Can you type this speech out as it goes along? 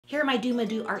Here are my Duma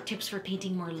Do art tips for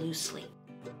painting more loosely.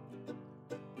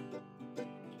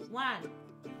 1,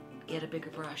 get a bigger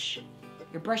brush.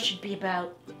 Your brush should be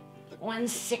about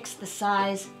 1/6 the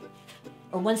size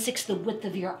or 1/6 the width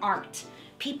of your art.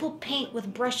 People paint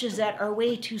with brushes that are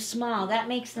way too small. That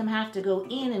makes them have to go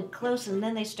in and close, and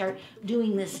then they start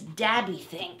doing this dabby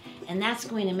thing. And that's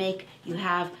going to make you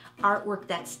have artwork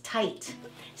that's tight.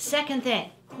 Second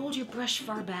thing, hold your brush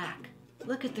far back.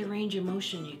 Look at the range of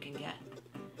motion you can get.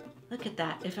 Look at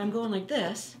that. If I'm going like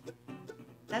this,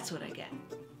 that's what I get.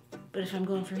 But if I'm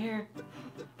going from here,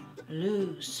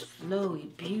 loose,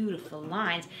 flowy, beautiful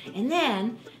lines. And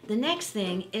then the next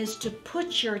thing is to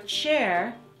put your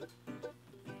chair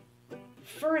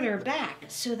further back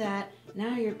so that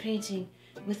now you're painting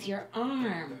with your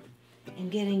arm and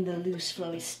getting the loose,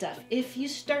 flowy stuff. If you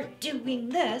start doing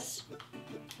this,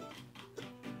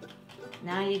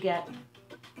 now you get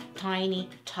tiny,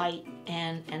 tight,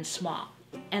 and small.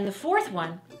 And the fourth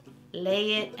one,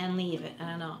 lay it and leave it.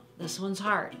 I don't know, this one's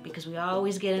hard because we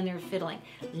always get in there fiddling.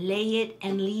 Lay it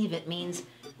and leave it means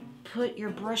put your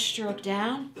brush stroke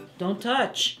down, don't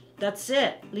touch, that's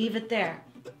it, leave it there.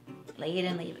 Lay it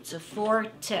and leave it. So 4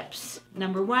 tips.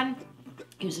 Number 1,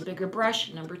 use a bigger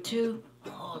brush. Number 2,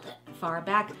 hold it far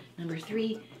back. Number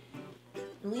 3,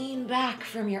 lean back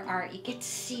from your art. You get to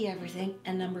see everything.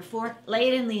 And number 4, lay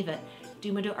it and leave it.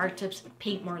 Duma Do art tips,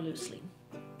 paint more loosely.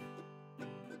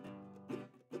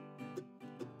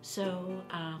 So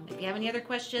if you have any other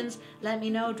questions, let me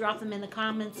know. Drop them in the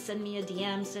comments. Send me a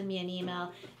DM. Send me an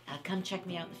email. Come check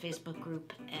me out in the Facebook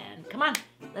group. And come on,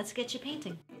 let's get you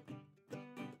painting.